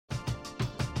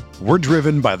We're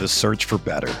driven by the search for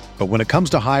better. But when it comes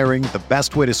to hiring, the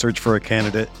best way to search for a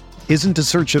candidate isn't to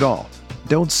search at all.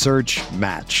 Don't search,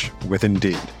 match with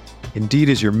Indeed. Indeed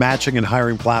is your matching and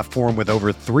hiring platform with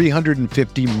over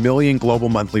 350 million global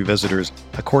monthly visitors,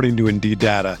 according to Indeed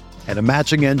data, and a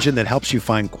matching engine that helps you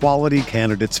find quality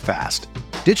candidates fast.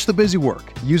 Ditch the busy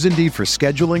work. Use Indeed for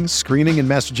scheduling, screening, and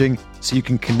messaging so you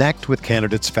can connect with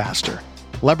candidates faster.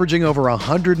 Leveraging over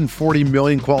 140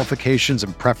 million qualifications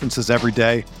and preferences every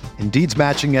day, Indeed's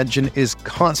matching engine is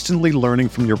constantly learning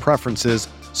from your preferences,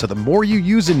 so the more you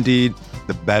use Indeed,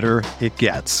 the better it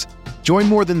gets. Join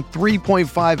more than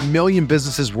 3.5 million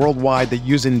businesses worldwide that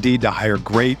use Indeed to hire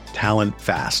great talent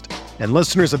fast. And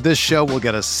listeners of this show will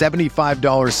get a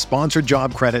 $75 sponsored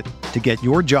job credit to get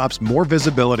your jobs more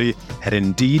visibility at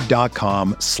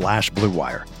Indeed.com/Blue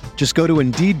Wire. Just go to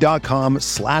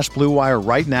Indeed.com/Blue Wire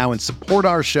right now and support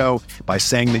our show by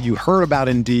saying that you heard about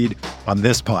Indeed on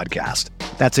this podcast.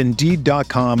 That's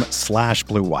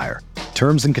Indeed.com/Blue Wire.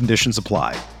 Terms and conditions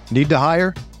apply. Need to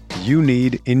hire? You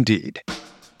need Indeed.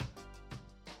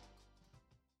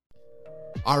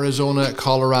 Arizona,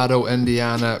 Colorado,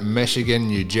 Indiana, Michigan,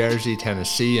 New Jersey,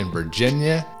 Tennessee, and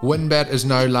Virginia. WynnBET is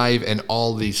now live in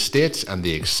all these states, and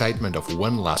the excitement of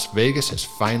Wynn Las Vegas has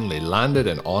finally landed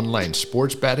in online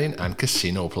sports betting and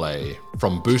casino play.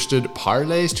 From boosted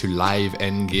parlays to live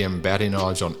in-game betting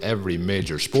odds on every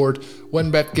major sport,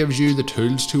 WynnBET gives you the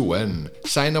tools to win.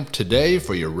 Sign up today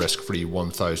for your risk-free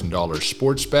 $1,000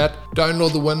 sports bet.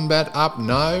 Download the WynnBET app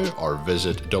now or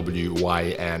visit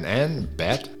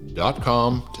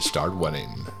wynnbet.com to start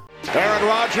winning. Aaron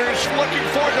Rodgers looking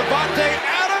for Devontae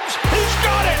Adams. He's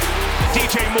got it!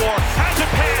 DJ Moore has a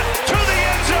pass to the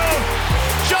end zone.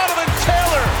 Jonathan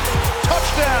Taylor,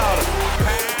 touchdown.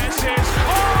 Pass is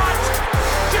caught.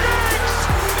 Diggs,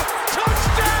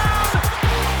 touchdown.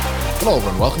 Hello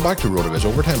everyone, welcome back to RotoViz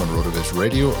Overtime on RotoViz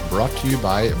Radio, brought to you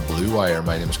by Blue Wire.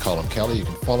 My name is Colin Kelly. You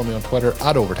can follow me on Twitter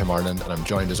at Overtime Ireland, and I'm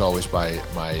joined as always by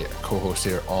my co-host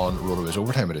here on RotoViz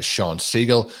Overtime. It is Sean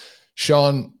Siegel.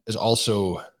 Sean is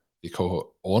also the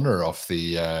co-owner of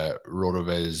the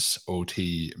RotoViz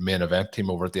OT main event team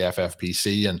over at the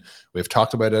FFPC, and we've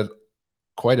talked about it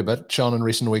quite a bit, Sean, in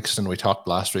recent weeks. And we talked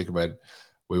last week about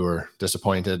we were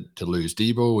disappointed to lose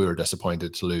Debo, we were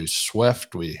disappointed to lose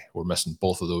Swift, we were missing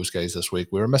both of those guys this week.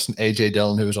 We were missing AJ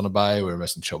Dillon, who was on a bye, we were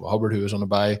missing Chuba Hubbard, who was on a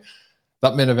bye.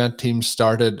 That main event team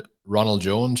started Ronald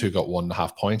Jones, who got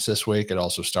 1.5 points this week. It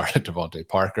also started Devontae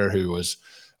Parker, who was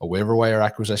a waiver wire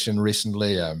acquisition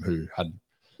recently, who had a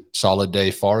solid day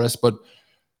for us. But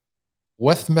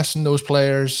with missing those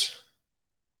players,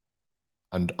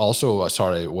 and also,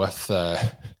 with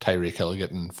Tyreek Hill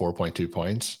getting 4.2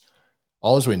 points,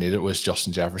 all we needed was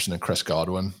Justin Jefferson and Chris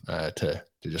Godwin to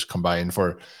just combine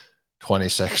for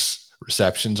 26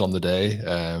 receptions on the day,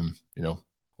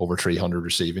 over 300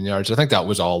 receiving yards. I think that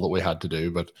was all that we had to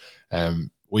do, but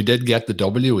we did get the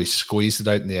W. We squeezed it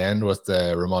out in the end with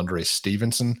Ramondre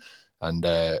Stevenson, and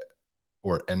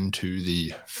we're into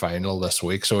the final this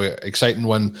week. So exciting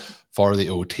win for the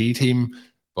OT team.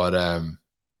 But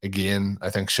again, I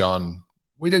think, Sean,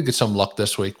 we did get some luck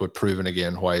this week with proving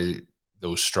again why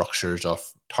those structures of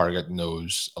targeting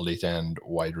those elite end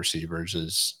wide receivers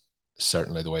is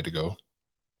certainly the way to go.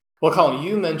 Well, Colin,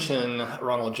 you mentioned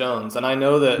Ronald Jones, and I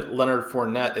know that Leonard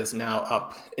Fournette is now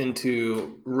up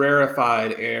into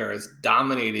rarefied air as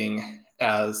dominating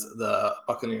as the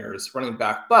Buccaneers running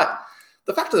back. But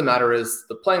the fact of the matter is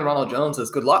that playing Ronald Jones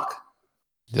is good luck.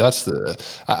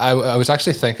 I was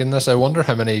actually thinking this. I wonder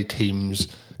how many teams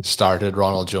started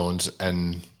Ronald Jones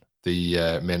in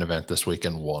the main event this week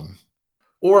and won.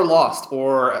 Or lost,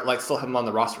 or still have him on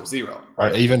the roster 0.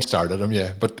 Right? Or even started him,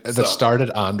 yeah. But that started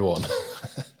and won.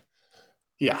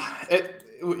 Yeah,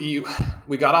 we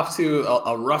got off to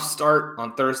a rough start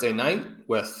on Thursday night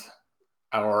with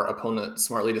our opponent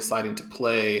smartly deciding to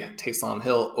play Taysom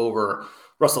Hill over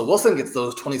Russell Wilson, gets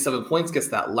those 27 points, gets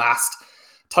that last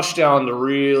touchdown to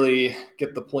really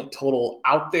get the point total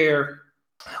out there.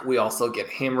 We also get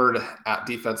hammered at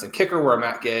defense and kicker, where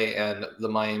Matt Gay and the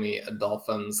Miami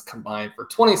Dolphins combined for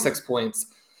 26 points.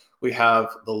 We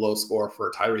have the low score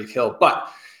for Tyreek Hill. But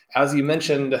as you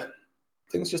mentioned,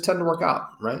 things just tend to work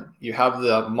out, right? You have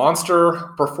the monster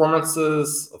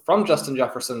performances from Justin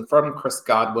Jefferson, from Chris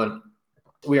Godwin.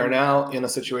 We are now in a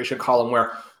situation, Colin,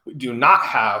 where we do not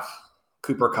have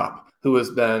Cooper Kupp, who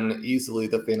has been easily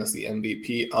the fantasy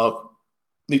MVP of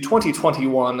the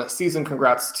 2021 season.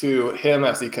 Congrats to him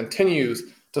as he continues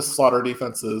to slaughter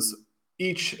defenses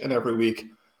each and every week.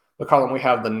 But Colin, we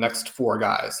have the next 4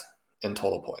 guys in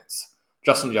total points: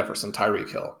 Justin Jefferson, Tyreek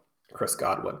Hill, Chris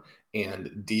Godwin, and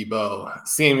Deebo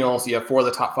Samuel. So you have 4 of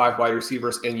the top 5 wide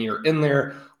receivers, and you're in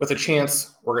there with a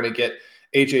chance. We're going to get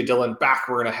A.J. Dillon back.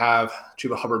 We're going to have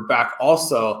Chuba Hubbard back.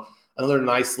 Also, another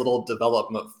nice little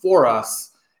development for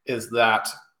us is that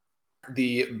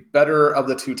the better of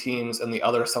the 2 teams in the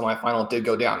other semifinal did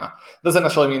go down. Now, it doesn't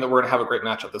necessarily mean that we're going to have a great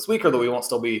matchup this week or that we won't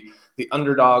still be the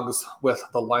underdogs with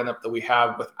the lineup that we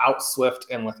have without Swift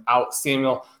and without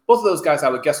Samuel. Both of those guys, I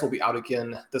would guess, will be out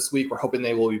again this week. We're hoping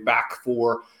they will be back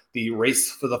for the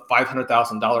race for the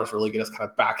 $500,000, really get us kind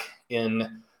of back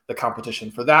in the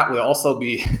competition for that. We'll also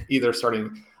be either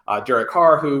starting Derek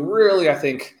Carr, who really, I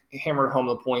think, hammered home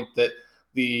the point that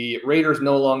the Raiders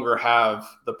no longer have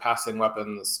the passing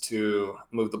weapons to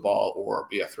move the ball or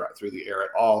be a threat through the air at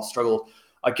all. Struggled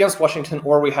against Washington,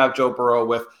 or we have Joe Burrow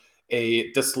with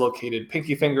a dislocated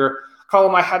pinky finger.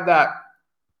 Colin, I had that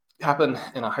happen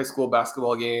in a high school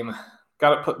basketball game.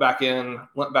 Got it put back in,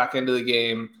 went back into the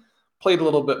game, played a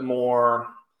little bit more,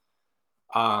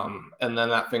 and then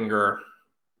that finger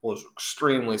was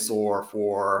extremely sore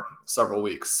for several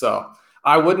weeks. So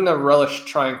I wouldn't have relished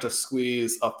trying to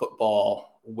squeeze a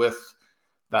football with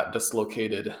that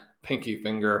dislocated pinky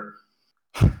finger.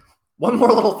 One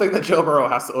more little thing that Joe Burrow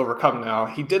has to overcome now.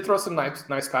 He did throw some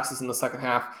nice passes in the second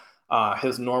half.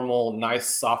 His normal nice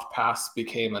soft pass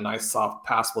became a nice soft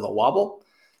pass with a wobble.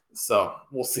 So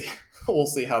we'll see. We'll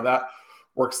see how that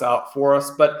works out for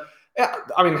us. But yeah,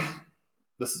 I mean,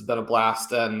 this has been a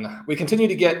blast. And we continue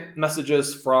to get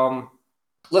messages from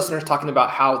listeners talking about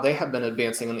how they have been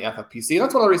advancing in the FFPC. And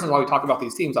that's one of the reasons why we talk about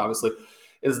these teams, obviously,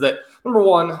 is that, number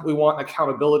one, we want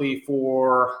accountability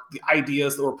for the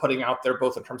ideas that we're putting out there,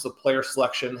 both in terms of player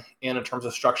selection and in terms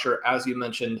of structure. As you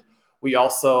mentioned, we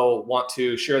also want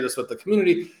to share this with the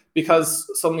community because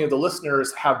so many of the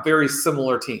listeners have very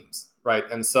similar teams, right?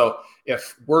 And so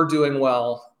if we're doing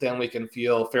well, then we can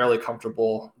feel fairly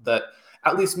comfortable that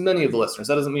at least many of the listeners,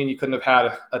 that doesn't mean you couldn't have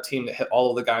had a team that hit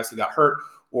all of the guys who got hurt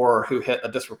or who hit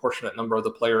a disproportionate number of the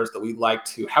players that we liked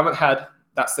who haven't had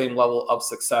that same level of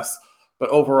success. But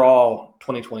overall,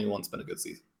 2021's been a good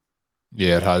season.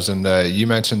 Yeah, it has. And you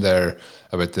mentioned there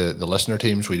about the listener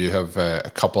teams. We do have a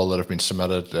couple that have been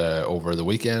submitted over the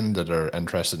weekend that are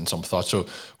interested in some thoughts. So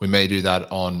we may do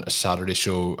that on a Saturday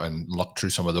show and look through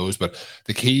some of those. But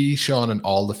the key, Sean, and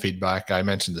all the feedback, I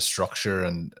mentioned the structure,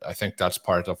 and I think that's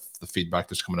part of the feedback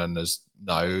that's coming in is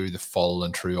now the full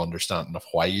and true understanding of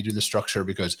why you do the structure,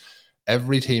 because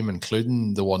every team,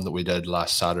 including the one that we did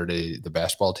last Saturday, the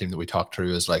best ball team that we talked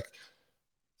through, is like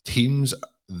teams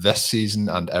this season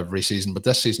and every season, but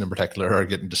this season in particular, are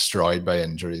getting destroyed by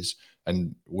injuries.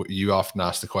 And you often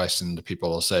ask the question to people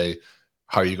will say,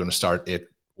 how are you going to start 8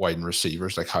 wide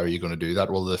receivers? Like, how are you going to do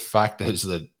that? Well, the fact is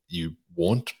that you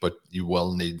won't, but you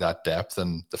will need that depth.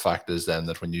 And the fact is then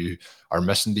that when you are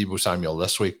missing Deebo Samuel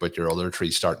this week, but your other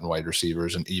 3 starting wide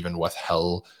receivers, and even with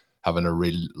Hill having a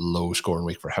real low scoring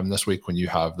week for him this week, when you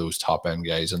have those top end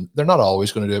guys, and they're not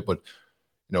always going to do it, but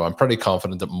I'm pretty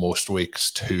confident that most weeks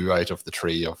 2 out of the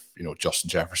 3 of, Justin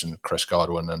Jefferson, Chris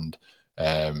Godwin, and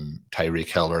Tyreek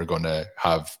Hill are going to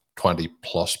have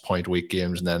 20-plus point week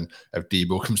games. And then if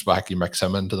Deebo comes back, you mix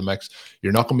him into the mix.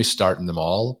 You're not going to be starting them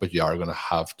all, but you are going to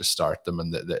have to start them,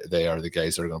 and they are the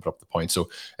guys that are going to put up the points. So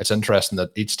it's interesting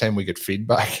that each time we get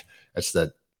feedback, it's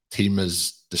that team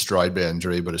is destroyed by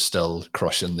injury, but is still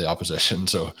crushing the opposition.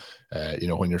 So,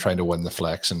 when you're trying to win the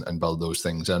flex and build those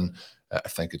things in, I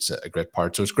think it's a great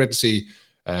part. So it's great to see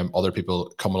other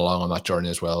people coming along on that journey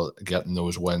as well, getting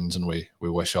those wins. And we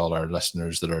wish all our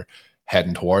listeners that are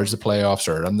heading towards the playoffs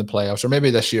or in the playoffs, or maybe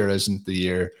this year isn't the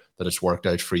year that it's worked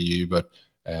out for you, but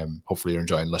hopefully you're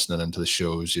enjoying listening into the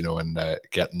shows, and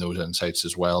getting those insights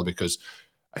as well, because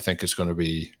I think it's going to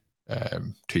be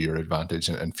to your advantage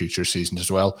in future seasons as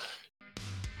well.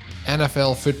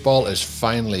 NFL football is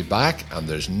finally back, and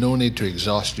there's no need to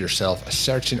exhaust yourself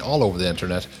searching all over the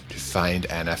internet to find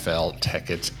NFL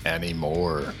tickets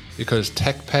anymore. Because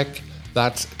TickPick,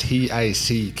 that's TickPick,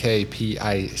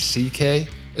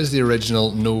 is the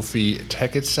original no-fee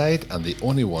ticket site and the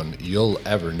only one you'll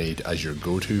ever need as your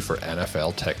go-to for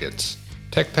NFL tickets.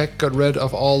 TickPick got rid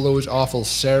of all those awful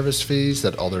service fees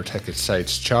that other ticket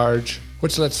sites charge,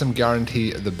 which lets them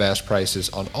guarantee the best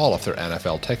prices on all of their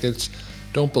NFL tickets.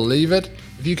 Don't believe it?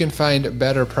 If you can find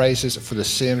better prices for the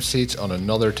same seats on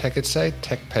another ticket site,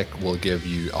 TickPick will give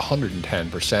you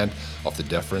 110% of the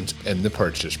difference in the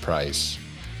purchase price.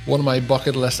 One of my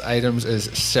bucket list items is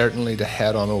certainly to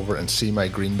head on over and see my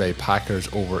Green Bay Packers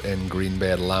over in Green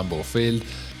Bay at Lambeau Field.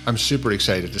 I'm super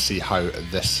excited to see how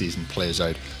this season plays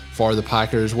out. for the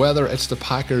Packers, whether it's the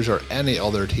Packers or any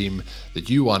other team that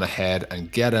you want to head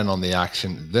and get in on the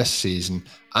action this season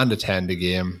and attend a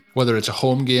game. Whether it's a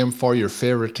home game for your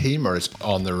favorite team or it's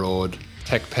on the road,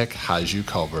 TickPick has you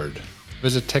covered.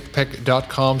 Visit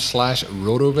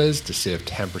tickpick.com/rotoviz to save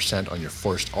 10% on your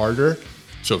first order.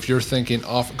 So if you're thinking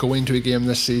of going to a game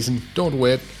this season, don't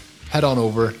wait. Head on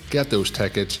over, get those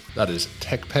tickets. That is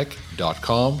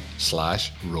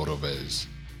tickpick.com/rotoviz.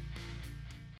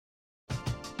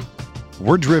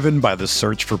 We're driven by the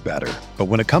search for better. But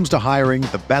when it comes to hiring,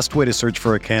 the best way to search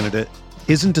for a candidate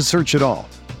isn't to search at all.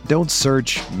 Don't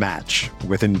search, match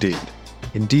with Indeed.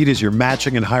 Indeed is your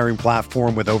matching and hiring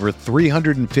platform with over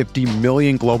 350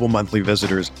 million global monthly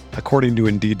visitors, according to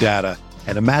Indeed data,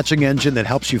 and a matching engine that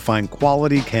helps you find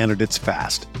quality candidates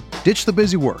fast. Ditch the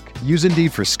busy work. Use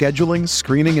Indeed for scheduling,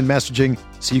 screening, and messaging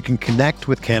so you can connect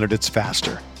with candidates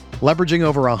faster. Leveraging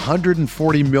over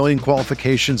 140 million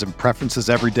qualifications and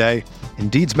preferences every day,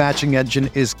 Indeed's matching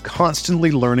engine is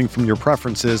constantly learning from your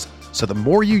preferences, so the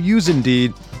more you use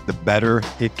Indeed, the better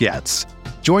it gets.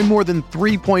 Join more than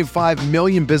 3.5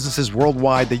 million businesses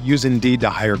worldwide that use Indeed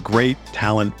to hire great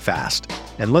talent fast.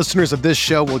 And listeners of this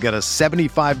show will get a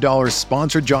 $75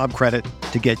 sponsored job credit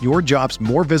to get your jobs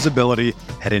more visibility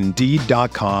at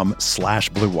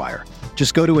Indeed.com/Blue Wire.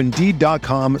 Just go to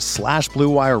Indeed.com/Blue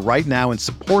Wire right now and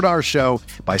support our show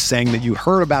by saying that you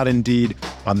heard about Indeed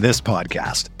on this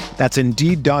podcast. That's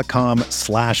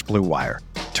Indeed.com/Blue Wire.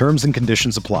 Terms and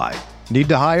conditions apply. Need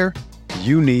to hire?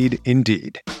 You need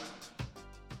Indeed.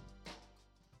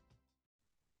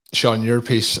 Sean, your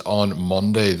piece on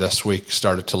Monday this week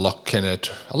started to look kind of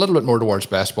a little bit more towards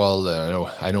baseball.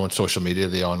 I know on social media,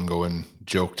 the ongoing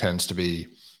joke tends to be,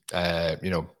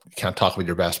 you can't talk about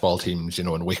your baseball teams,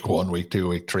 in week 1, week 2,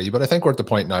 week 3. But I think we're at the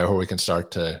point now where we can start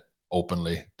to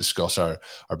openly discuss our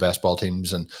baseball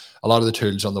teams. And a lot of the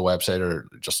tools on the website are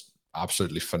just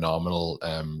absolutely phenomenal.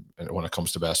 And when it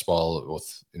comes to baseball,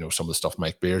 with, some of the stuff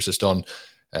Mike Beers has done,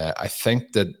 I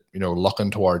think that,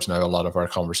 looking towards now, a lot of our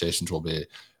conversations will be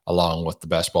along with the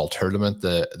baseball tournament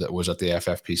that was at the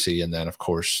FFPC, and then of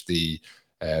course the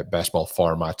baseball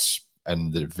formats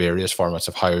and the various formats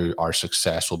of how our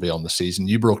success will be on the season.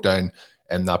 You broke down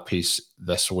in that piece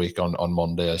this week on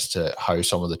Monday as to how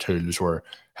some of the tools were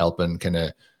helping kind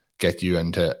of get you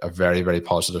into a very, very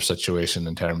positive situation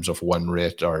in terms of win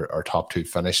rate or top 2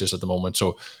 finishes at the moment.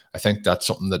 So I think that's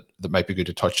something that might be good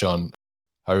to touch on.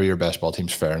 How are your baseball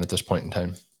teams faring at this point in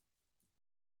time?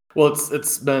 Well,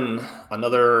 it's been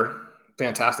another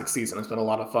fantastic season. It's been a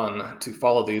lot of fun to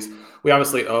follow these. We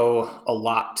obviously owe a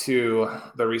lot to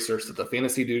the research that the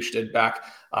Fantasy Douche did back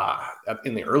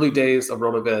in the early days of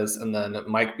RotoViz, and then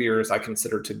Mike Beers I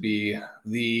consider to be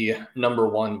the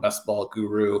 #1 best ball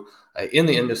guru in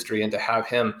the industry, and to have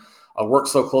him work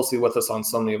so closely with us on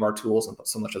so many of our tools and put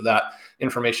so much of that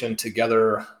information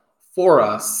together for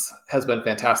us has been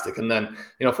fantastic. And then,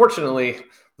 fortunately,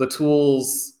 the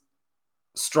tools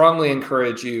strongly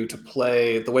encourage you to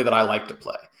play the way that I like to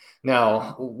play.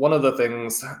 Now, one of the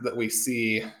things that we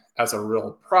see as a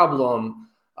real problem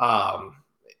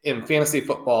in fantasy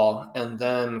football, and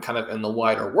then kind of in the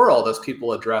wider world as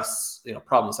people address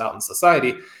problems out in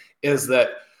society, is that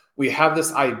we have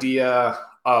this idea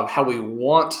of how we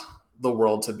want the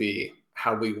world to be,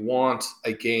 how we want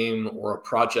a game or a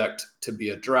project to be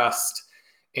addressed,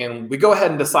 and we go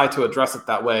ahead and decide to address it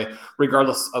that way,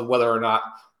 regardless of whether or not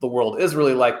the world is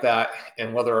really like that,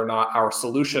 and whether or not our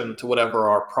solution to whatever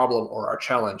our problem or our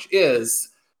challenge is,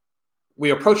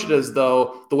 we approach it as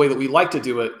though the way that we like to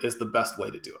do it is the best way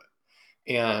to do it.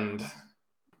 And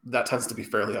that tends to be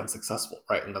fairly unsuccessful,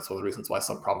 right? And that's one of the reasons why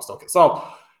some problems don't get solved.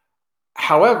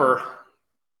 However,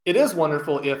 it is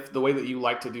wonderful if the way that you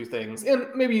like to do things, and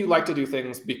maybe you like to do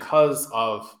things because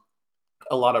of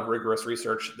a lot of rigorous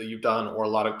research that you've done or a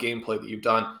lot of gameplay that you've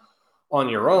done on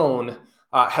your own,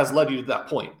 has led you to that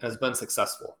point, has been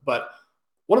successful. But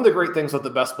one of the great things with the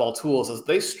best ball tools is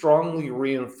they strongly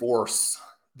reinforce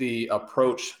the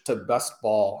approach to best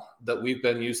ball that we've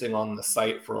been using on the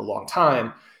site for a long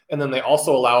time. And then they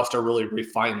also allow us to really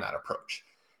refine that approach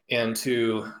and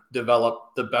to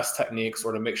develop the best techniques,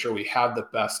 or to make sure we have the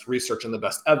best research and the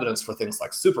best evidence for things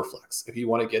like Superflex, if you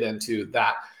want to get into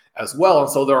that as well. And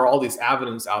so there are all these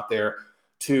avenues out there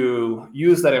to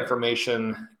use that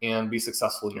information and be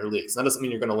successful in your leagues. That doesn't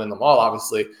mean you're going to win them all,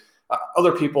 obviously.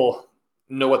 Other people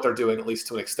know what they're doing, at least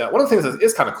to an extent. One of the things that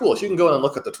is kind of cool is you can go in and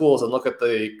look at the tools and look at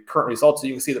the current results, so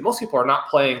you can see that most people are not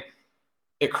playing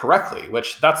it correctly,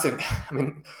 which that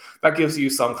gives you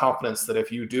some confidence that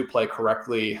if you do play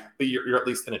correctly, you're at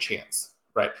least in a chance,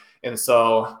 right? And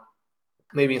so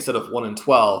maybe instead of 1 in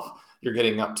 12, you're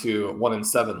getting up to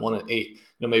 1-7, 1-8.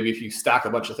 Maybe if you stack a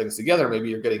bunch of things together, maybe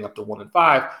you're getting up to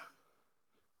 1-5.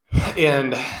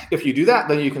 And if you do that,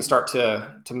 then you can start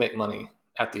to make money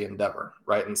at the endeavor,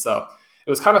 right? And so it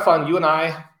was kind of fun. You and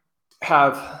I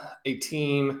have a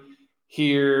team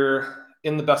here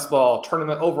in the best ball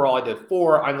tournament. Overall, I did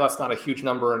 4. I know that's not a huge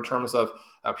number in terms of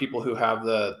people who have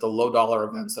the low dollar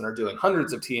events and are doing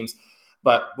hundreds of teams.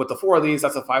 But with the 4 of these,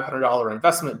 that's a $500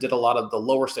 investment. Did a lot of the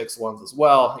lower stakes ones as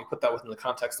well. You put that within the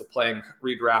context of playing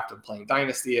redraft and playing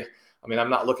dynasty. I mean, I'm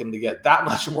not looking to get that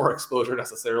much more exposure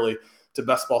necessarily to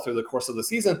best ball through the course of the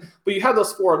season. But you have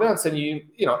those 4 events, and you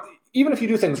know, even if you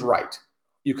do things right,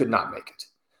 you could not make it.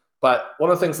 But one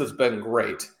of the things that's been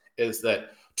great is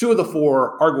that 2 of the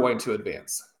 4 are going to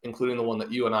advance, including the one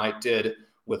that you and I did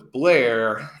with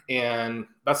Blair. And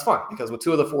that's fun because with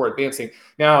 2 of the 4 advancing.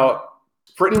 Now,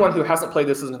 for anyone who hasn't played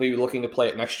this, is maybe looking to play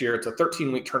it next year, it's a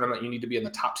 13-week tournament. You need to be in the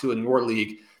top 2 in your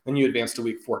league. Then you advance to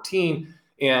week 14.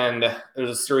 And there's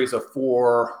a series of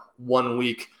 4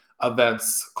 one-week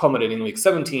events culminating in week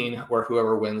 17, where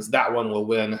whoever wins that one will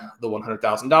win the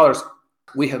 $100,000.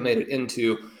 We have made it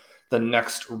into the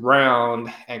next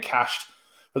round and cashed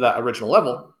for that original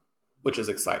level, which is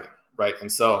exciting, right?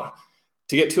 And so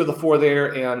to get 2 of the 4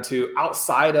 there, and to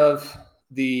outside of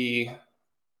the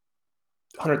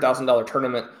 $100,000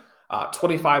 tournament,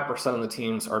 25% of the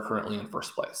teams are currently in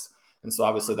first place. And so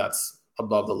obviously that's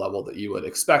above the level that you would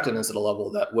expect, and is at a level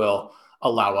that will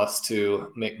allow us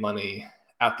to make money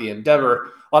at the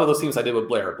endeavor. A lot of those teams I did with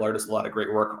Blair. Blair does a lot of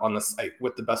great work on the site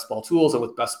with the best ball tools and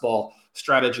with best ball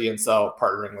strategy. And so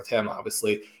partnering with him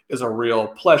obviously is a real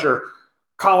pleasure.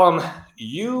 Colm,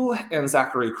 you and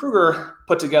Zachary Kruger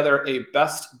put together a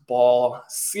best ball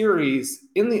series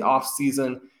in the off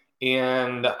season.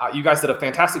 And you guys did a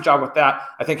fantastic job with that.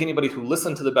 I think anybody who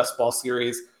listened to the best ball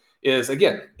series is,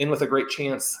 again, in with a great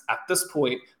chance at this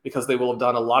point, because they will have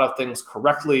done a lot of things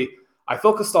correctly. I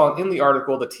focused on, in the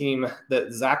article, the team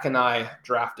that Zach and I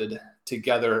drafted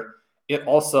together. It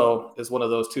also is one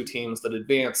of those 2 teams that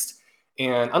advanced.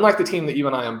 And unlike the team that you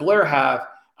and I and Blair have,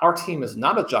 our team is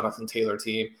not a Jonathan Taylor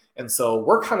team. And so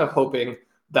we're kind of hoping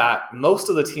that most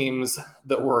of the teams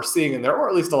that we're seeing in there, or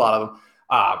at least a lot of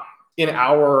them, in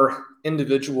our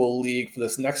individual league for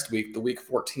this next week, the week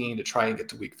 14 to try and get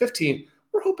to week 15,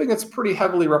 we're hoping it's pretty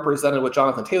heavily represented with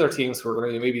Jonathan Taylor teams who are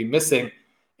going to be maybe missing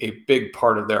a big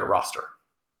part of their roster.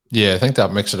 Yeah, I think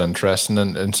that makes it interesting,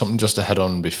 and something just to hit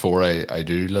on before I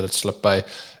do let it slip by.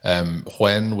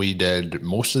 When we did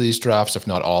most of these drafts, if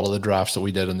not all of the drafts that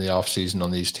we did in the offseason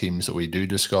on these teams that we do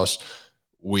discuss,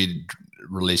 we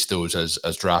released those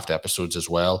as draft episodes as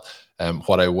well.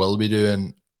 What I will be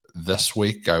doing this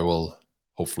week, I will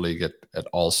hopefully get it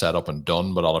all set up and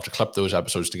done, but I'll have to clip those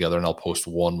episodes together, and I'll post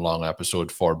one long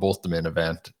episode for both the main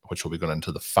event, which will be going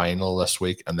into the final this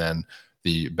week, and then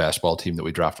the best ball team that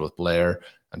we drafted with Blair,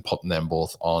 and putting them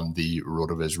both on the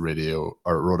RotoViz radio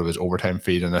or RotoViz overtime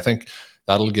feed. And I think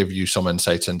that'll give you some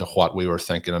insights into what we were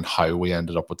thinking and how we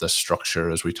ended up with this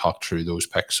structure as we talk through those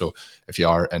picks. So if you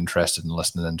are interested in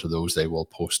listening into those, they will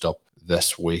post up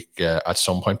this week at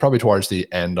some point, probably towards the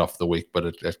end of the week, but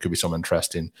it could be some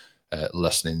interesting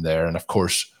listening there. And of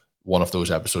course, one of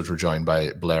those episodes we're joined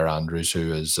by Blair Andrews,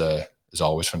 who is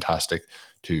always fantastic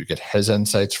to get his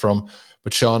insights from.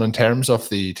 But Sean, in terms of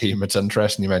the team, it's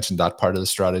interesting you mentioned that part of the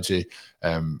strategy.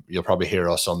 You'll probably hear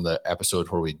us on the episode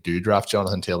where we do draft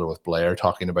Jonathan Taylor with Blair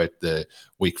talking about the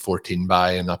week 14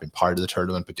 bye and not being part of the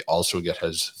tournament, but you also get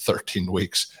his 13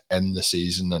 weeks in the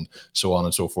season and so on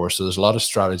and so forth. So there's a lot of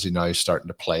strategy now starting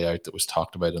to play out that was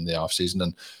talked about in the offseason.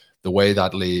 And the way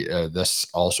that this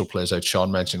also plays out,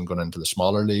 Sean mentioned going into the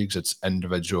smaller leagues, it's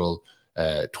individual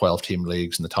 12-team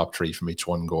leagues, and the top 3 from each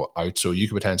one go out. So you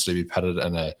could potentially be pitted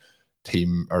in a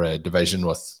team or a division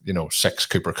with 6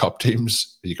 Cooper Cup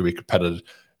teams. You could be pitted,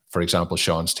 for example,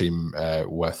 Sean's team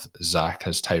with Zach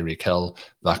has Tyreek Hill.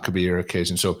 That could be your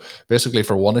occasion. So basically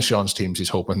for one of Sean's teams, he's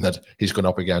hoping that he's going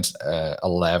up against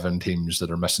 11 teams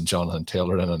that are missing Jonathan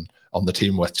Taylor in, and on the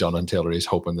team with Jonathan Taylor, he's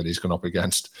hoping that he's going up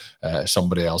against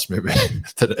somebody else maybe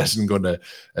that isn't going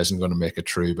to make it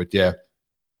through. But yeah,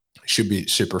 it should be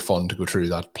super fun to go through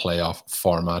that playoff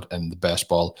format in the best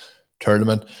ball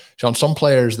tournament. Sean, some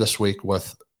players this week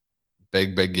with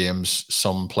big games,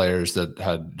 some players that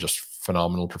had just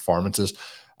phenomenal performances.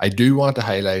 I do want to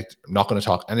highlight, I'm not going to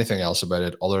talk anything else about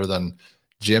it other than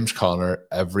James Conner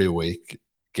every week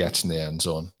gets in the end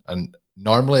zone. And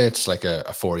normally it's like a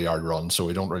 4-yard run, so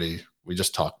we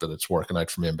just talked that it's working out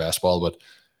for me in best ball, but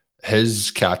his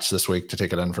catch this week to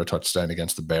take it in for a touchdown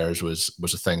against the Bears was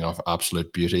a thing of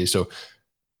absolute beauty. So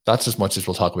that's as much as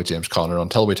we'll talk about James Conner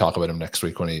until we talk about him next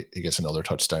week when he gets another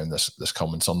touchdown this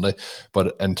coming Sunday.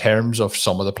 But in terms of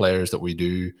some of the players that we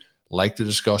do like to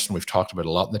discuss, and we've talked about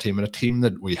a lot in the team, and a team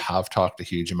that we have talked a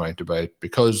huge amount about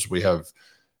because we have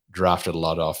drafted a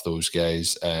lot off those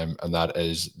guys, and that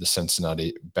is the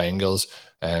Cincinnati Bengals.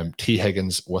 T.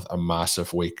 Higgins with a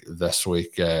massive week this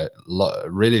week.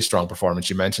 Really strong performance.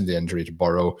 You mentioned the injury to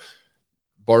Burrow.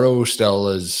 Burrow still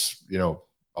is,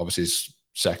 obviously he's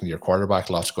second-year quarterback,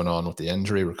 lots going on with the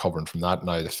injury, recovering from that.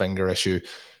 Now the finger issue.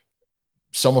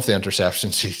 Some of the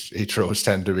interceptions he throws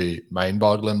tend to be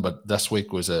mind-boggling, but this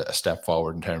week was a step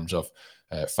forward in terms of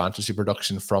fantasy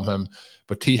production from him.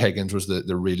 But T. Higgins was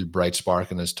the real bright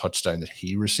spark, and his touchdown that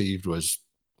he received was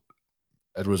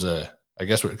I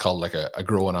guess what we'd call like a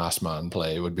grown-ass man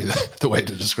play would be the way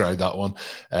to describe that one.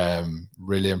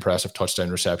 Really impressive touchdown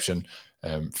reception.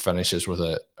 Finishes with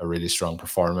a really strong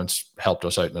performance, helped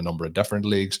us out in a number of different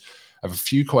leagues. I have a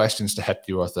few questions to hit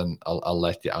you with, and I'll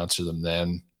let you answer them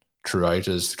then throughout.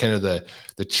 Is kind of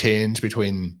the change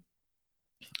between,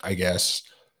 I guess,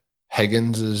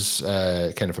 Higgins'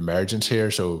 kind of emergence here.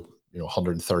 So,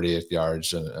 138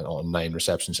 yards and on 9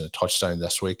 receptions and a touchdown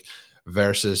this week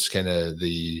versus kind of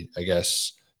the, I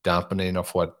guess, dampening of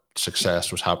what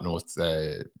success was happening with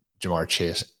Ja'Marr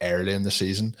Chase early in the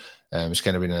season. It's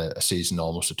kind of been a season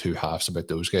almost of two halves about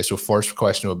those guys. So first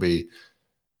question would be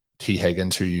T.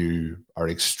 Higgins, who you are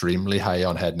extremely high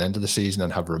on heading into the season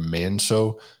and have remained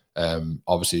so.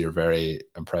 Obviously, you're very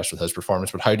impressed with his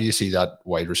performance, but how do you see that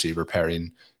wide receiver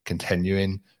pairing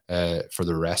continuing for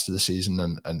the rest of the season?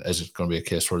 And is it going to be a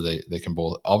case where they can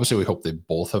both, obviously we hope they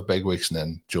both have big weeks and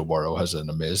then Joe Burrow has an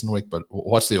amazing week, but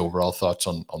what's the overall thoughts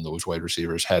on those wide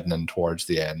receivers heading in towards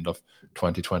the end of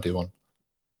 2021?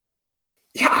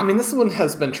 Yeah, I mean, this one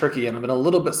has been tricky and been a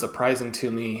little bit surprising to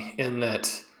me in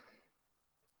that,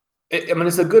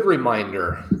 it's a good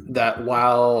reminder that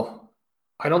while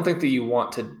I don't think that you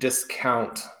want to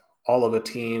discount all of a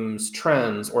team's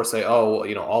trends or say,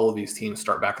 all of these teams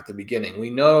start back at the beginning. We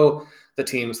know the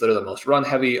teams that are the most run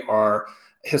heavy are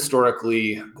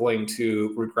historically going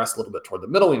to regress a little bit toward the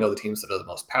middle. We know the teams that are the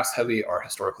most pass heavy are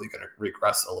historically going to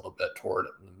regress a little bit toward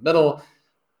the middle.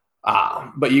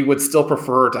 But you would still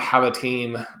prefer to have a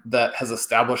team that has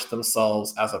established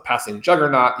themselves as a passing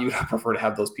juggernaut. You would prefer to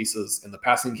have those pieces in the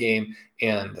passing game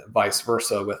and vice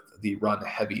versa with the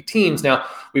run-heavy teams. Now,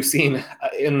 we've seen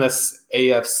in this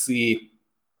AFC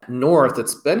North,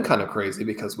 it's been kind of crazy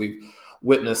because we've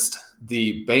witnessed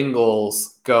the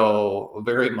Bengals go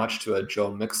very much to a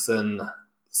Joe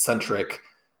Mixon-centric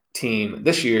team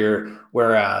this year,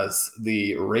 whereas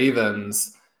the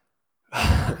Ravens,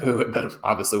 who have been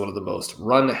obviously one of the most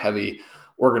run-heavy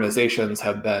organizations,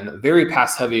 have been very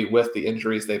pass-heavy with the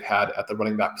injuries they've had at the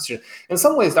running back position. In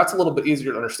some ways, that's a little bit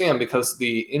easier to understand because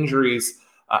the injuries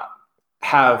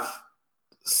have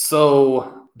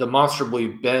so demonstrably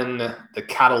been the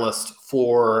catalyst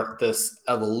for this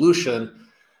evolution.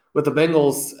 With the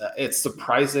Bengals, it's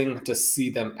surprising to see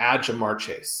them add Ja'Marr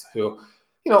Chase, who,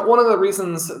 one of the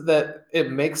reasons that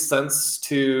it makes sense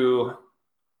to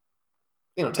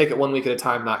take it 1 week at a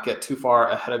time, not get too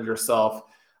far ahead of yourself,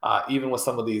 even with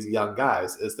some of these young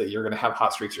guys, is that you're going to have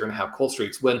hot streaks, you're going to have cold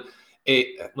streaks. When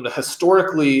a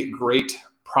historically great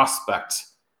prospect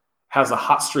has a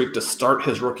hot streak to start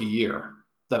his rookie year,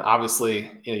 then obviously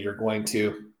you're going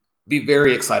to be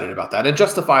very excited about that, and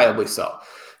justifiably so.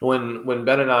 When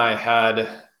Ben and I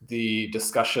had the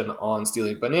discussion on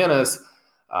Stealing Bananas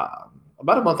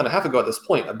about a month and a half ago at this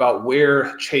point about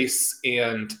where Chase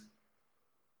and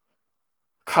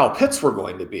Kyle Pitts were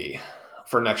going to be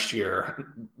for next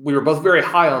year, we were both very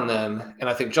high on them, and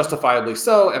I think justifiably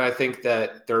so. And I think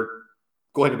that they're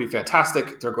going to be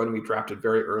fantastic. They're going to be drafted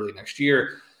very early next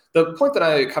year. The point that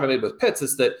I kind of made with Pitts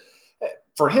is that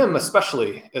for him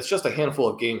especially, it's just a handful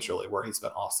of games really where he's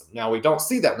been awesome. Now, we don't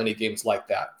see that many games like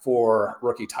that for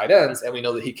rookie tight ends, and we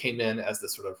know that he came in as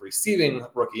this sort of receiving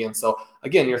rookie. And so,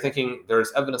 again, you're thinking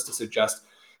there's evidence to suggest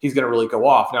he's going to really go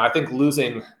off. Now, I think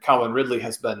losing Calvin Ridley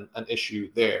has been an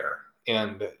issue there.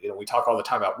 And, we talk all the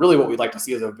time about really what we'd like to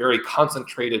see is a very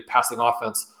concentrated passing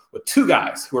offense with two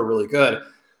guys who are really good.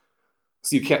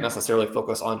 So you can't necessarily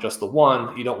focus on just the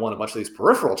one. You don't want a bunch of these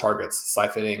peripheral targets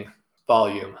siphoning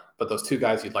volume, but those two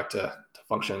guys you'd like to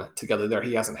function together there.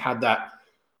 He hasn't had that.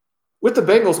 With the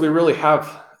Bengals, we really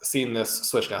have seen this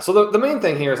switch now. So the main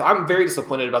thing here is I'm very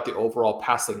disappointed about the overall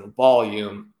passing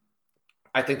volume.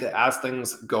 I think that as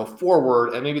things go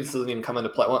forward, and maybe this doesn't even come into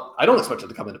play. Well, I don't expect it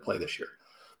to come into play this year.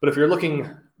 But if you're looking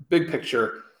big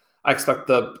picture, I expect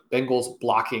the Bengals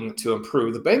blocking to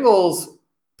improve. The Bengals,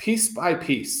 piece by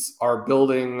piece, are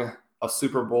building a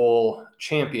Super Bowl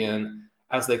champion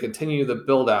as they continue the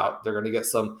build out, they're going to get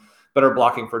some better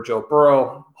blocking for Joe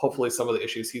Burrow. Hopefully some of the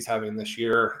issues he's having this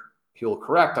year, he will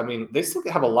correct. I mean, they still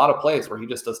have a lot of plays where he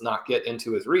just does not get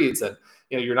into his reads. And,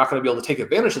 you're not going to be able to take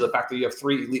advantage of the fact that you have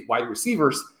 3 elite wide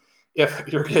receivers if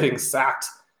you're getting sacked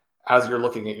as you're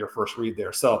looking at your first read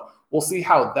there. So we'll see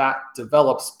how that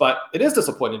develops. But it is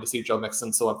disappointing to see Joe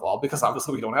Mixon so involved because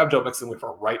obviously we don't have Joe Mixon. We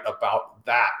were right about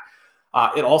that.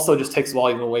 It also just takes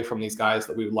volume away from these guys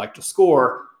that we would like to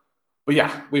score. But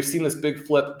yeah, we've seen this big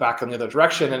flip back in the other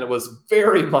direction, and it was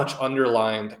very much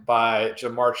underlined by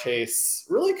Ja'Marr Chase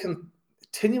really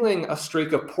continuing a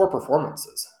streak of poor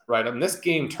performances, right? And this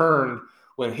game turned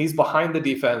when he's behind the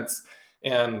defense.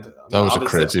 And that was a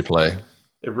crazy play.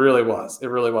 It really was. It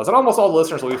really was. And almost all the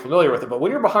listeners will be familiar with it. But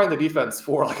when you're behind the defense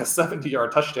for like a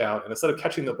 70-yard touchdown, and instead of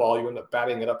catching the ball, you end up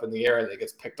batting it up in the air and it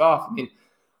gets picked off. I mean,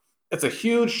 it's a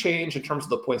huge change in terms of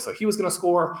the points that he was going to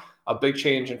score, a big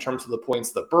change in terms of the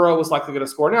points that Burrow was likely going to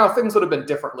score. Now, things would have been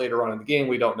different later on in the game.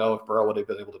 We don't know if Burrow would have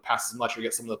been able to pass as much or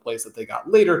get some of the plays that they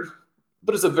got later,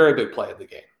 but it's a very big play in the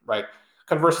game, right?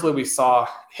 Conversely, we saw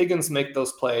Higgins make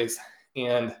those plays,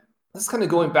 and this is kind of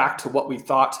going back to what we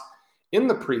thought in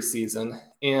the preseason.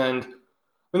 And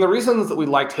the reasons that we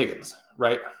liked Higgins,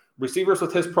 right? Receivers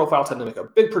with his profile tend to make a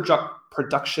big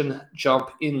production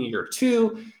jump in year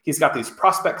 2. He's got these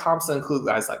prospect comps that include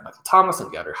guys like Michael Thomas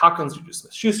and DeAndre Hopkins, Juju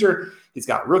Smith-Schuster. He's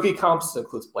got rookie comps that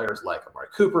includes players like Amari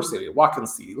Cooper, Sammy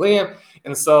Watkins, CeeDee Lamb.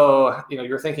 And so,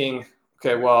 you're thinking,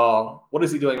 okay, well, what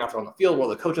is he doing out there on the field? Well,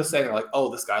 the coach is saying, like, oh,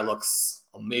 this guy looks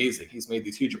amazing. He's made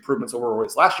these huge improvements over where he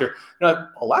was last year. Well,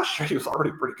 last year he was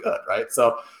already pretty good, right?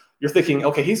 So you're thinking,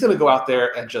 okay, he's going to go out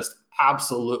there and just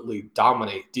absolutely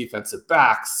dominate defensive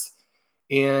backs.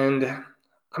 And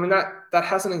I mean, that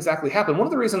hasn't exactly happened. One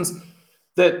of the reasons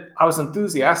that I was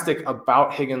enthusiastic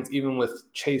about Higgins, even with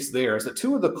Chase there, is that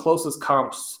 2 of the closest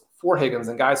comps for Higgins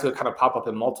and guys who kind of pop up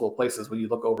in multiple places when you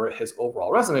look over at his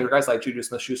overall resume are guys like Juju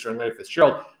Smith-Schuster and Larry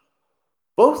Fitzgerald.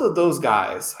 Both of those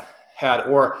guys had,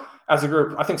 or as a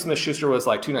group, I think Smith-Schuster was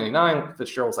like 299,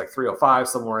 Fitzgerald was like 305,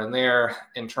 somewhere in there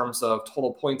in terms of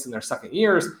total points in their second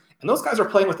years. And those guys are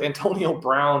playing with Antonio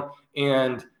Brown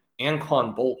and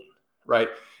Anquan Bolden, right?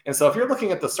 And so if you're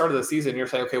looking at the start of the season, you're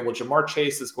saying, okay, well, Ja'Marr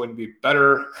Chase is going to be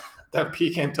better than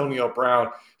peak Antonio Brown.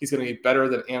 He's going to be better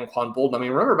than Anquan Bolden. I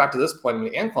mean, remember back to this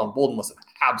point, Anquan Bolden was an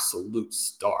absolute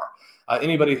star.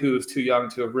 Anybody who's too young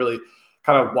to have really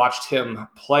kind of watched him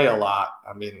play a lot,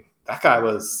 I mean, that guy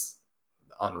was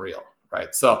unreal,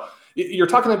 right? So you're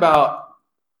talking about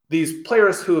these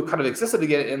players who kind of existed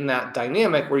again in that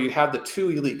dynamic where you have the 2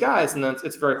 elite guys, and then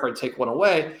it's very hard to take one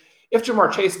away. If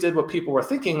Ja'Marr Chase did what people were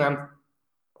thinking, then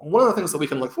one of the things that we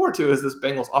can look forward to is this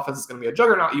Bengals offense is going to be a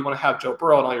juggernaut. You want to have Joe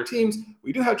Burrow on all your teams.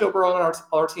 We do have Joe Burrow on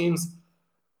all our teams.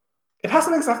 It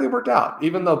hasn't exactly worked out,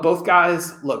 even though both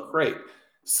guys look great.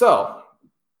 So,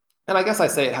 and I guess I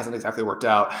say it hasn't exactly worked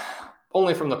out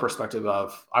only from the perspective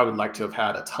of I would like to have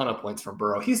had a ton of points from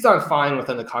Burrow. He's done fine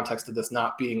within the context of this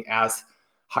not being as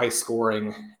high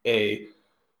scoring a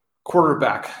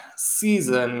quarterback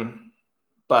season,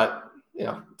 but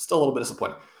still a little bit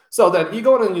disappointing. So then you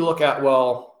go in and you look at,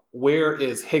 well, where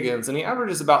is Higgins? And he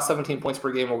averages about 17 points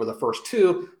per game over the first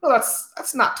 2. Well,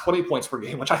 that's not 20 points per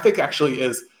game, which I think actually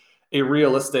is a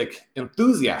realistic,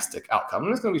 enthusiastic outcome.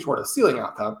 And it's going to be toward a ceiling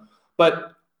outcome.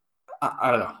 But I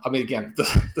don't know. I mean, again,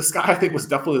 the sky, I think, was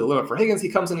definitely the limit for Higgins. He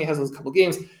comes in, he has those couple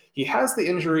games. He has the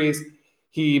injuries.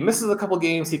 He misses a couple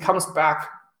games. He comes back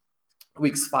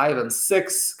weeks 5 and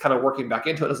 6, kind of working back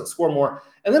into it, doesn't score more.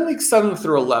 And then weeks 7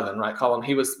 through 11, right, Colin?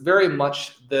 He was very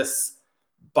much this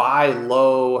buy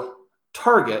low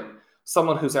target,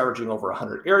 someone who's averaging over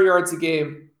 100 air yards a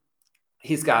game.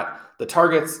 He's got the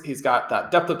targets. He's got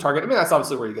that depth of target. I mean, that's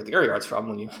obviously where you get the air yards from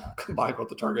when you combine both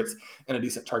the targets and a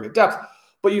decent target depth.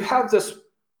 But you have this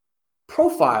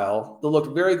profile that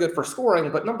looked very good for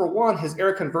scoring. But number 1, his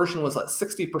air conversion was at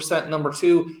 60%. Number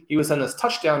 2, he was in this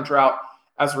touchdown drought.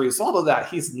 As a result of that,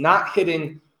 he's not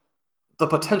hitting the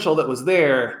potential that was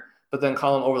there. But then,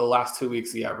 Colin, over the last 2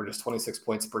 weeks, he averages 26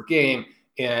 points per game.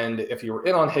 And if you were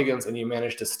in on Higgins and you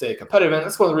managed to stay competitive, and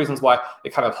that's one of the reasons why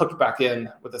it kind of hooked back in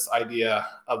with this idea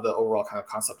of the overall kind of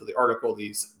concept of the article,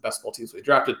 these best ball teams we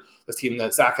drafted, this team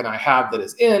that Zach and I have that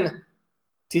is in.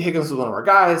 T. Higgins was one of our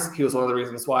guys. He was one of the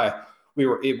reasons why we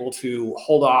were able to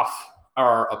hold off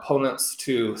our opponents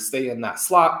to stay in that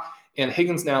slot. And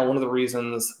Higgins now, one of the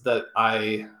reasons that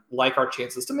I like our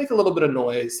chances to make a little bit of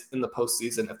noise in the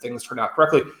postseason if things turn out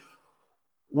correctly.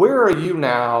 Where are you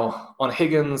now on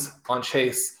Higgins, on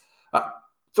Chase?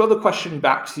 Throw the question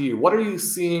back to you. What are you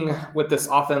seeing with this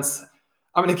offense?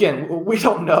 I mean, again, we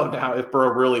don't know now if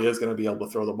Burrow really is going to be able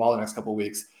to throw the ball the next couple of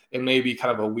weeks. It may be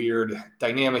kind of a weird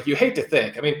dynamic. You hate to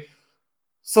think. I mean,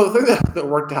 so the thing that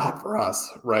worked out for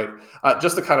us, right,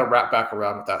 just to kind of wrap back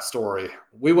around with that story,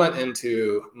 we went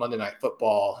into Monday Night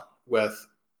Football with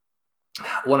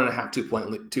 1.5,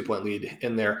 2-point lead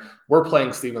in there. We're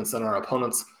playing Stevenson, our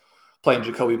opponents playing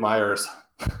Jakobi Meyers.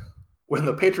 When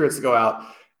the Patriots go out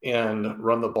and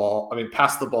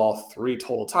pass the ball 3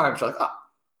 total times, you're like,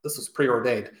 this was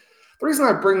preordained. The reason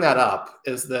I bring that up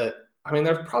is that,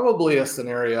 there's probably a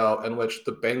scenario in which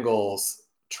the Bengals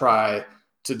try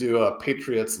to do a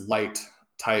Patriots light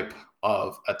type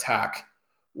of attack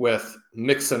with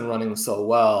Mixon running so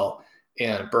well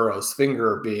and Burrow's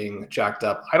finger being jacked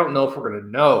up. I don't know if we're going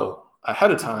to know ahead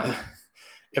of time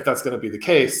if that's going to be the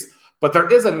case, but there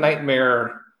is a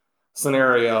nightmare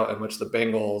scenario in which the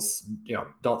Bengals,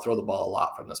 don't throw the ball a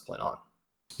lot from this point on.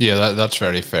 Yeah, that's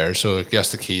very fair. So I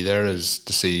guess the key there is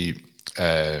to see,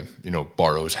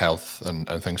 Burrow's health and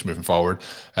things moving forward.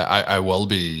 I will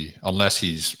be, unless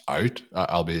he's out,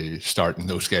 I'll be starting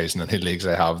those guys in any leagues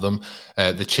I have them.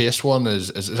 The Chase one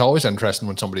is always interesting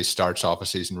when somebody starts off a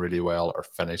season really well or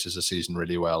finishes a season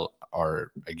really well,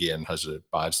 or again has a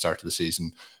bad start to the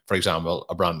season. For example,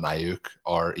 a Brandon Ayuk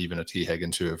or even a T.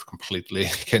 Higgins who have completely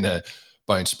kind of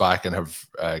bounced back and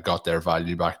have got their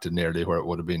value back to nearly where it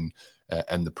would have been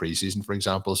in the preseason, for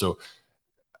example. So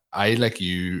I, like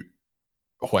you,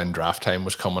 when draft time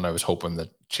was coming, I was hoping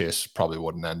that Chase probably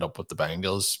wouldn't end up with the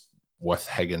Bengals with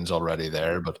Higgins already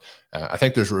there. But I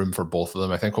think there's room for both of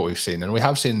them. I think what we've seen, and we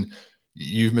have seen,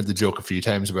 you've made the joke a few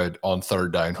times about on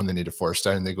third down when they need a first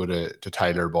down, they go to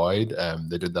Tyler Boyd.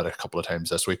 They did that a couple of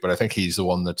times this week, but I think he's the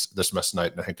one that's missing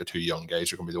out. And I think the 2 young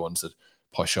guys are going to be the ones that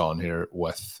push on here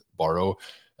with Burrow.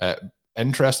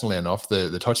 Interestingly enough,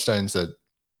 the touchdowns that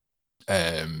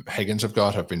Higgins have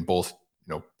got have been both,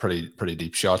 pretty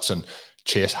deep shots, and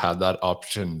Chase had that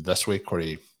option this week where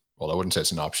I wouldn't say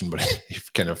it's an option, but he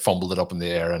kind of fumbled it up in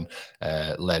the air and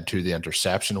led to the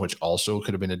interception, which also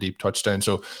could have been a deep touchdown.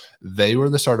 So they were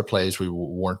the sort of plays we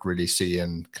weren't really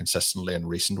seeing consistently in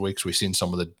recent weeks. We've seen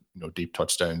some of the deep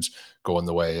touchdowns go in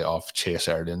the way of Chase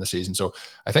early in the season. So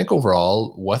I think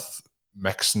overall, with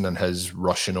Mixon and his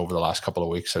rushing over the last couple of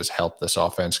weeks, has helped this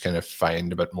offense kind of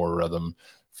find a bit more rhythm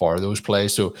for those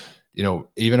plays. So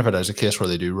even if it is a case where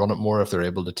they do run it more, if they're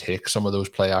able to take some of those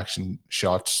play action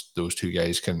shots, those 2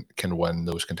 guys can win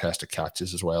those contested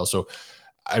catches as well. So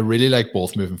I really like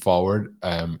both moving forward.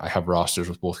 I have rosters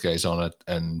with both guys on it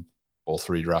in both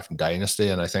redraft and dynasty,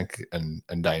 and I think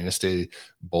in dynasty,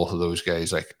 both of those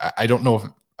guys, like I don't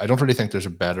really think there's a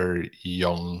better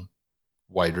young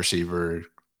wide receiver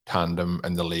tandem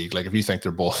in the league. Like if you think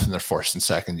they're both in their first and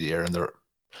second year and they're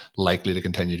likely to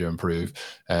continue to improve,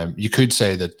 you could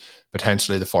say that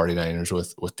potentially the 49ers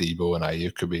with Debo and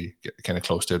Ayuk could be kind of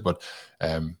close to it, but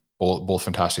both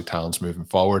fantastic talents moving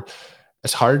forward.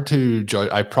 It's hard to judge.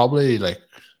 I probably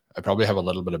have a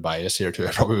little bit of bias here too.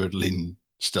 I probably would lean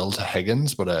still to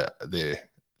Higgins, but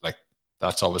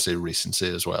that's obviously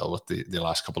recency as well with the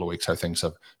last couple of weeks, how things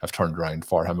have turned around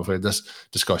for him. If we had this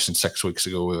discussion 6 weeks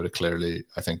ago, we would have clearly,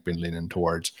 I think, been leaning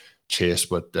towards Chase,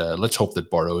 but let's hope that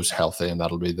Burrow's healthy, and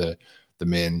that'll be the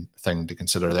main thing to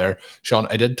consider there. Sean,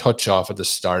 I did touch off at the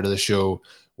start of the show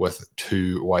with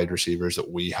 2 wide receivers that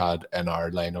we had in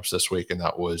our lineups this week, and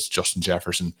that was Justin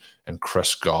Jefferson and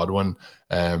Chris Godwin.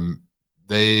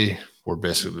 They were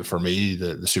basically, for me,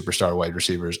 the superstar wide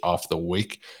receivers of the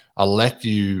week. I'll let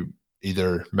you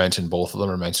either mention both of them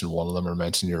or mention one of them or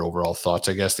mention your overall thoughts.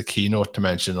 I guess the keynote to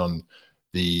mention on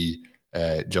the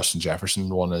Justin Jefferson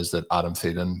one is that Adam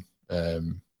Thielen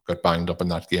got banged up in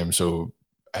that game. So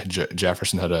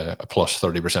Jefferson had a plus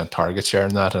 30% target share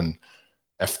in that. And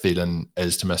if Thielen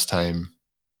is to miss time,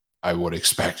 I would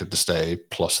expect it to stay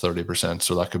plus 30%.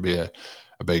 So that could be a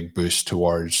big boost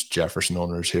towards Jefferson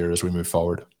owners here as we move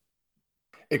forward.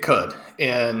 It could.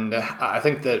 And I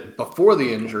think that before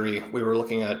the injury, we were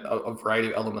looking at a variety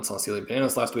of elements on Steely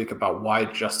Bananas last week about why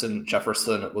Justin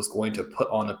Jefferson was going to put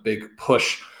on a big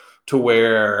push to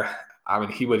where,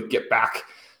 he would get back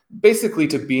basically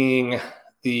to being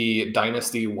the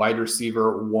dynasty wide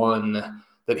receiver 1,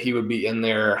 that he would be in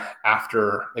there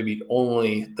after maybe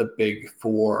only the big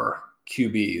 4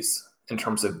 QBs in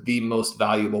terms of the most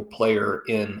valuable player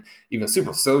in even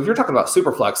Super. So if you're talking about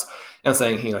Superflex and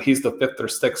saying, he's the 5th or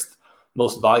 6th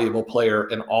most valuable player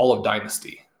in all of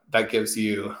Dynasty, that gives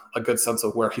you a good sense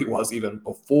of where he was even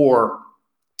before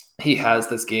he has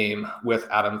this game with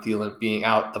Adam Thielen being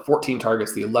out. The 14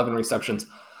 targets, the 11 receptions,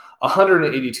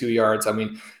 182 yards.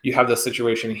 You have this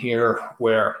situation here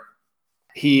where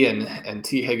he and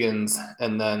T. Higgins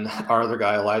and then our other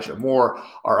guy, Elijah Moore,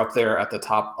 are up there at the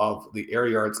top of the air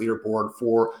yards leaderboard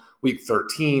for week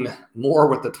 13. Moore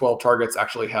with the 12 targets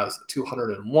actually has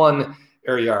 201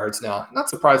 air yards. Now, not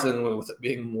surprisingly, with it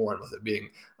being Moore and with it being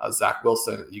Zach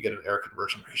Wilson, you get an air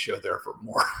conversion ratio there for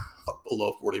Moore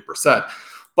below 40%.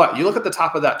 But you look at the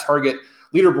top of that target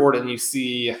leaderboard and you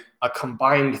see a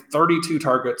combined 32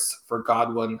 targets for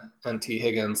Godwin and T.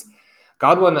 Higgins.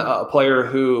 Godwin, a player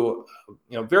who,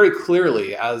 very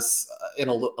clearly, as in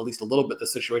at least a little bit the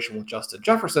situation with Justin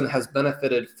Jefferson, has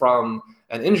benefited from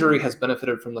an injury, has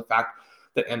benefited from the fact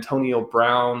that Antonio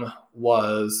Brown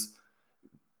was,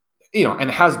 and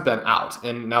has been out,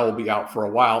 and now will be out for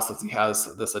a while since he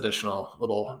has this additional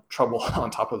little trouble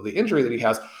on top of the injury that he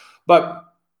has. But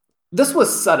this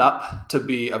was set up to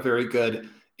be a very good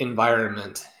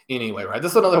environment anyway, right?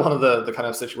 This is another one of the kind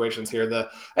of situations here.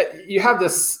 You have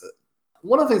this.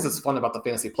 One of the things that's fun about the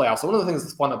fantasy playoffs, one of the things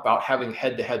that's fun about having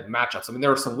head-to-head matchups, I mean,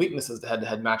 there are some weaknesses to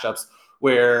head-to-head matchups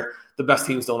where the best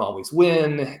teams don't always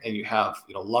win, and you have,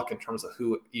 luck in terms of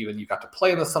who even you got to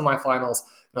play in the semifinals.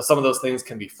 Some of those things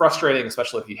can be frustrating,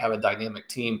 especially if you have a dynamic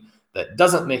team that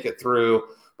doesn't make it through.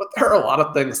 But there are a lot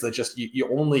of things that just you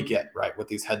only get right with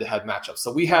these head-to-head matchups.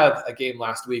 So we had a game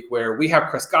last week where we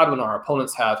have Chris Godwin, our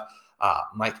opponents have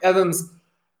Mike Evans.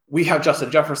 We have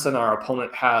Justin Jefferson, our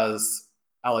opponent has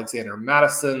Alexander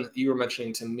Mattison. You were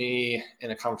mentioning to me in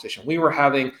a conversation we were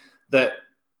having that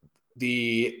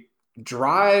the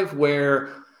drive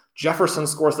where Jefferson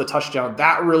scores the touchdown,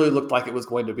 that really looked like it was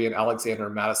going to be an Alexander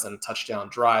Mattison touchdown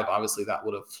drive. Obviously, that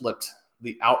would have flipped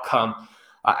the outcome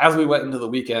as we went into the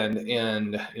weekend.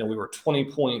 And, we were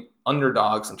 20-point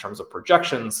underdogs in terms of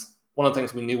projections. One of the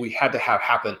things we knew we had to have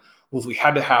happen was we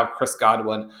had to have Chris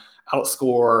Godwin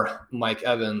outscore Mike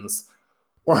Evans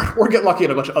or get lucky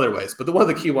in a bunch of other ways. But one of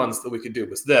the key ones that we could do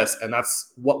was this, and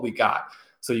that's what we got.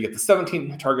 So you get the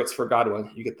 17 targets for Godwin.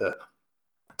 You get the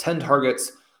 10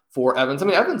 targets for Evans. I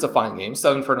mean, Evans a fine game,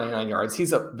 7 for 99 yards.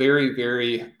 He's a very,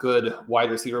 very good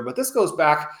wide receiver. But this goes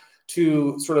back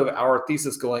to sort of our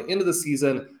thesis going into the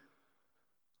season.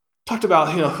 Talked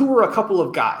about, who were a couple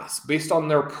of guys based on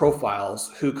their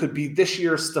profiles who could be this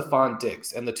year's Stephon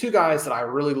Diggs. And the two guys that I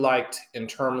really liked in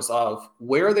terms of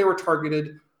where they were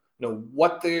targeted,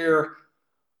 what their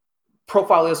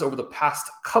profile is over the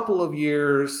past couple of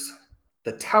years,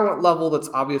 the talent level that's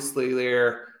obviously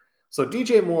there. So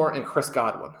DJ Moore and Chris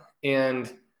Godwin.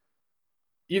 And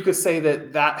you could say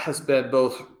that has been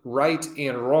both right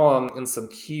and wrong in some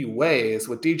key ways.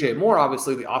 With DJ Moore,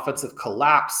 obviously the offensive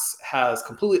collapse has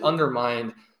completely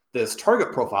undermined this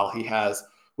target profile he has,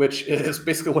 which is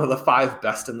basically one of the 5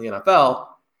 best in the NFL.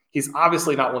 He's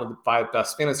obviously not one of the 5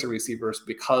 best fantasy receivers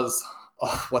because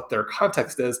of what their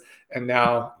context is. And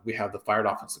now we have the fired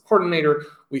offensive coordinator.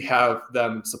 We have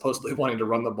them supposedly wanting to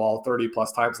run the ball 30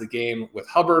 plus times a game with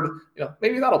Hubbard.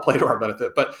 Maybe that'll play to our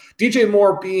benefit. But DJ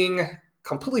Moore being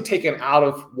completely taken out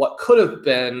of what could have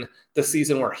been the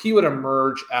season where he would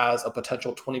emerge as a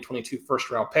potential 2022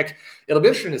 first-round pick. It'll be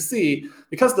interesting to see,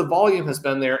 because the volume has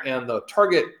been there and the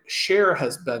target share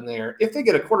has been there. If they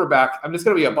get a quarterback, I mean, it's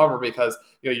going to be a bummer because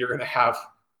you're going to have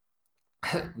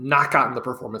not gotten the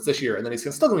performance this year, and then he's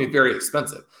still going to be very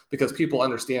expensive because people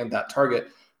understand that target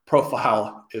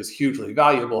profile is hugely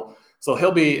valuable. So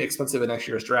he'll be expensive in next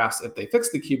year's drafts if they fix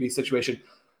the QB situation.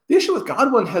 The issue with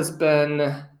Godwin has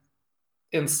been,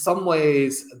 in some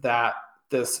ways, that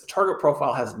this target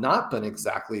profile has not been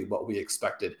exactly what we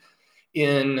expected.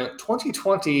 In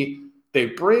 2020, they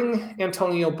bring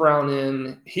Antonio Brown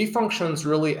in. He functions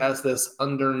really as this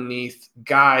underneath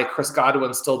guy. Chris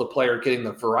Godwin's still the player getting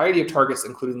the variety of targets,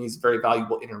 including these very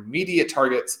valuable intermediate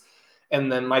targets.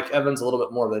 And then Mike Evans, a little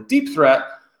bit more of a deep threat,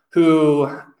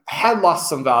 who had lost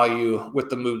some value with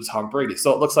the move to Tom Brady.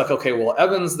 So it looks like, okay, well,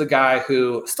 Evans, the guy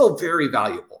who still very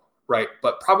valuable, right?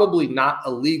 But probably not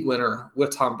a league winner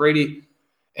with Tom Brady.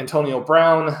 Antonio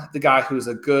Brown, the guy who's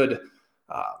a good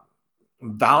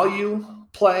value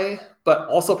play, but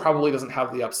also probably doesn't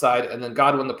have the upside. And then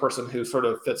Godwin, the person who sort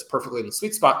of fits perfectly in the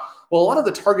sweet spot. Well, a lot of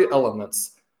the target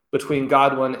elements between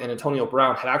Godwin and Antonio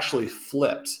Brown had actually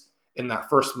flipped in that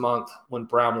first month when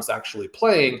Brown was actually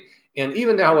playing. And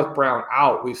even now with Brown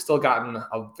out, we've still gotten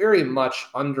a very much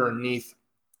underneath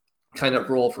kind of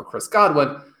role for Chris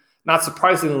Godwin. Not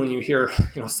surprisingly, when you hear,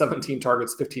 17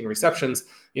 targets, 15 receptions,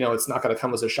 it's not going to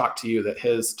come as a shock to you that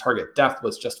his target depth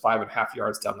was just 5.5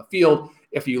 yards down the field.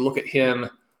 If you look at him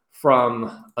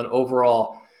from an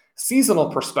overall seasonal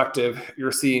perspective,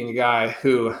 you're seeing a guy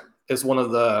who is one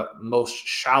of the most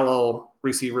shallow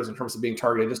receivers in terms of being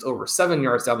targeted, just over 7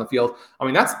 yards down the field. I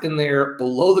mean, that's in there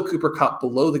below the Cooper Kupp,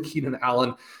 below the Keenan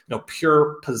Allen,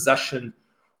 pure possession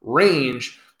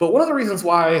range. But one of the reasons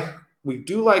why we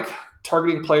do like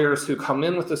targeting players who come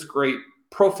in with this great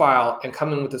profile and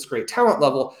come in with this great talent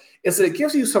level is that it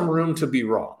gives you some room to be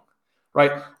wrong,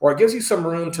 right? Or it gives you some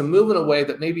room to move in a way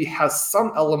that maybe has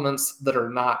some elements that are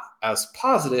not as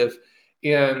positive.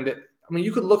 And I mean,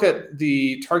 you could look at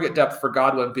the target depth for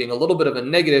Godwin being a little bit of a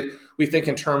negative. We think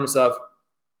in terms of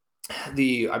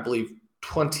the, I believe,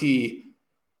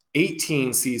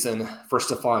 2018 season for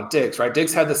Stefon Diggs, right?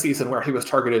 Diggs had the season where he was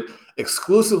targeted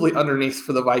exclusively underneath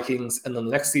for the Vikings, and then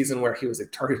the next season where he was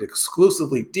targeted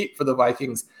exclusively deep for the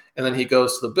Vikings, and then he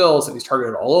goes to the Bills and he's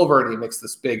targeted all over and he makes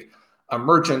this big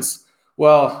emergence.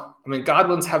 Well, I mean,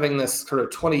 Godwin's having this sort of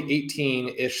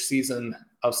 2018-ish season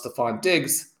of Stefon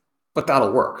Diggs, but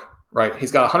that'll work, right?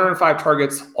 He's got 105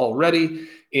 targets already.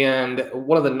 And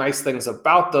one of the nice things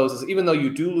about those is even though you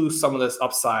do lose some of this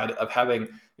upside of having,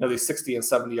 these 60 and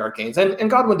 70 yard gains, and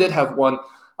Godwin did have one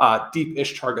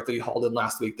deep-ish target that he hauled in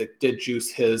last week that did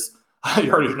juice his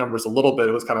yardage numbers a little bit.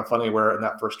 It was kind of funny where in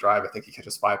that first drive, I think he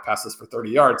catches 5 passes for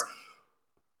 30 yards.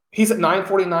 He's at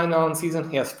 949 now in the season.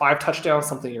 He has 5 touchdowns,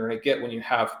 something you're going to get when you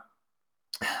have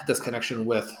this connection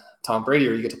with Tom Brady,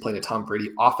 or you get to play the Tom Brady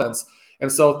offense.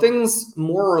 And so things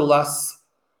more or less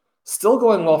still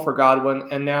going well for Godwin,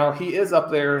 and now he is up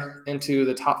there into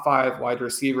the top 5 wide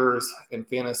receivers in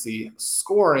fantasy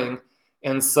scoring,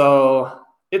 and so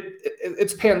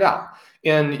it's panned out.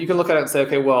 And you can look at it and say,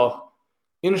 okay, well,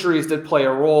 injuries did play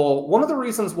a role. One of the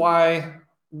reasons why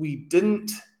we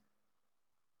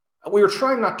were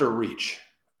trying not to reach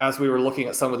as we were looking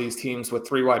at some of these teams with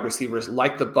 3 wide receivers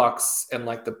like the Bucs and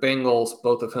like the Bengals,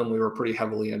 both of whom we were pretty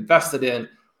heavily invested in.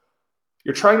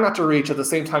 You're trying not to reach. At the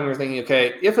same time, you're thinking,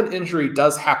 okay, if an injury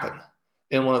does happen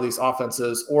in one of these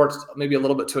offenses, or maybe a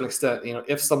little bit to an extent,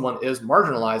 if someone is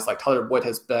marginalized, like Tyler Boyd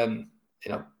has been,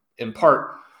 in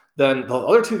part, then the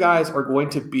other 2 guys are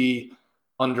going to be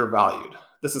undervalued.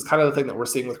 This is kind of the thing that we're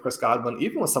seeing with Chris Godwin,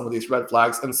 even with some of these red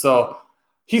flags. And so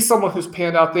he's someone who's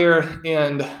panned out there.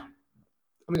 And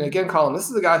I mean, again, Colin, this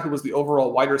is a guy who was the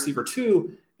overall wide receiver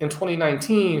 2 in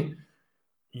 2019.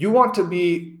 You want to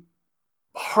be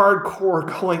hardcore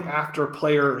going after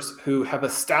players who have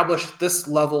established this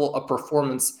level of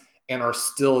performance and are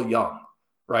still young,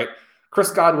 right?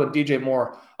 Chris Godwin, DJ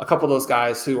Moore, a couple of those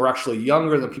guys who are actually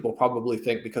younger than people probably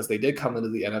think because they did come into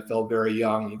the NFL very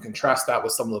young. You contrast that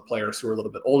with some of the players who are a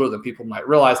little bit older than people might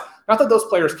realize. Not that those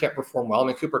players can't perform well. I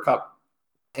mean, Cooper Kupp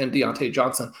and Deontay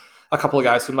Johnson, a couple of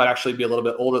guys who might actually be a little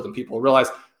bit older than people realize.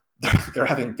 They're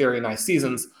having very nice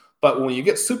seasons. But when you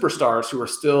get superstars who are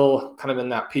still kind of in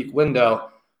that peak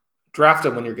window, draft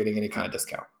them when you're getting any kind of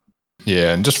discount.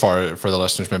 Yeah, and just for the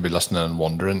listeners maybe listening and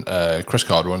wondering, Chris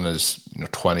Godwin is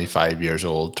 25 years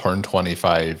old, turned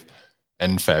 25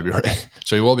 in February,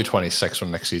 so he will be 26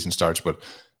 when next season starts, but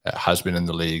has been in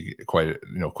the league quite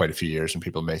a few years, and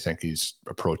people may think he's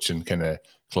approaching kind of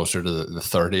closer to the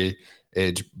 30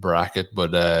 age bracket.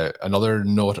 But another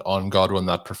note on Godwin,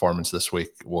 that performance this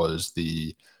week was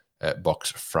the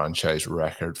Bucs franchise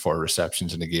record for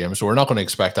receptions in a game. So we're not going to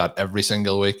expect that every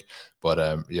single week, but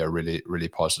really, really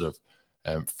positive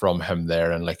from him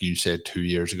there. And like you said, 2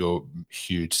 years ago,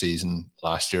 huge season.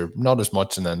 Last year, not as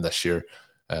much. And then this year,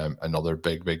 another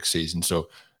big season. So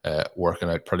working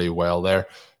out pretty well there.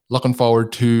 Looking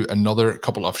forward to another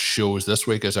couple of shows this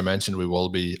week. As I mentioned, we will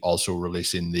be also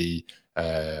releasing the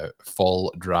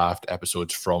full draft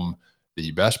episodes from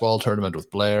the best ball tournament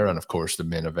with Blair, and of course the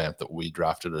main event that we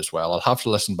drafted as well. I'll have to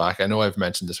listen back. I know I've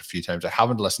mentioned this a few times. I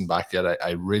haven't listened back yet.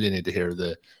 I really need to hear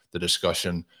the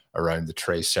discussion around the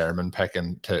Trey Sermon pick,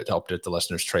 and to update the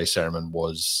listeners, Trey Sermon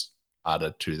was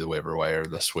added to the waiver wire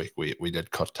this week. We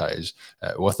did cut ties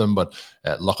with him, but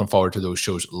looking forward to those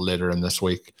shows later in this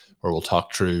week where we'll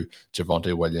talk through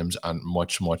Javonte Williams and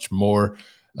much more.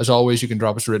 As always, you can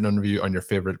drop us a written review on your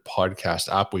favorite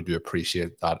podcast app. We do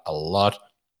appreciate that a lot.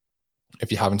 If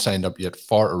you haven't signed up yet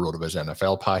for a RotoViz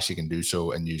NFL pass, you can do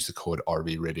so and use the code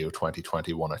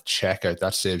RVRadio2021 at checkout.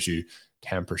 That saves you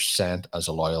 10% as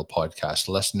a loyal podcast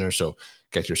listener. So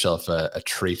get yourself a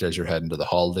treat as you're heading to the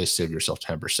holidays, save yourself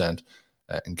 10%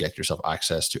 and get yourself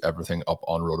access to everything up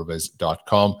on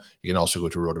rotoviz.com. You can also go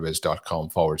to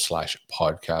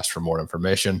rotoviz.com/podcast for more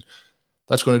information.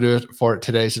 That's going to do it for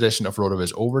today's edition of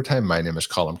RotoViz Overtime. My name is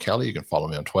Colin Kelly. You can follow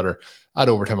me on Twitter at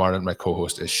Overtime Ireland. My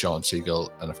co-host is Sean Siegel.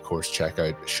 And of course, check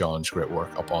out Sean's great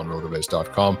work up on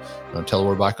rotoviz.com. And until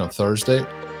we're back on Thursday,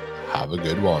 have a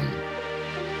good one.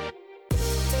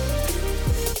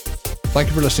 Thank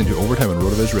you for listening to Overtime on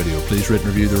RotoViz Radio. Please rate and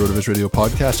review the RotoViz Radio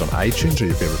podcast on iTunes or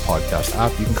your favorite podcast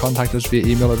app. You can contact us via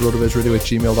email at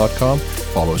rotovizradio@gmail.com.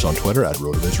 Follow us on Twitter at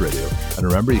RotoViz Radio. And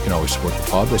remember, you can always support the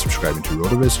pod by subscribing to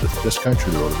RotoViz with a discount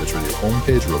through the RotoViz Radio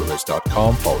homepage,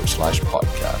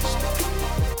 rotoviz.com/podcast.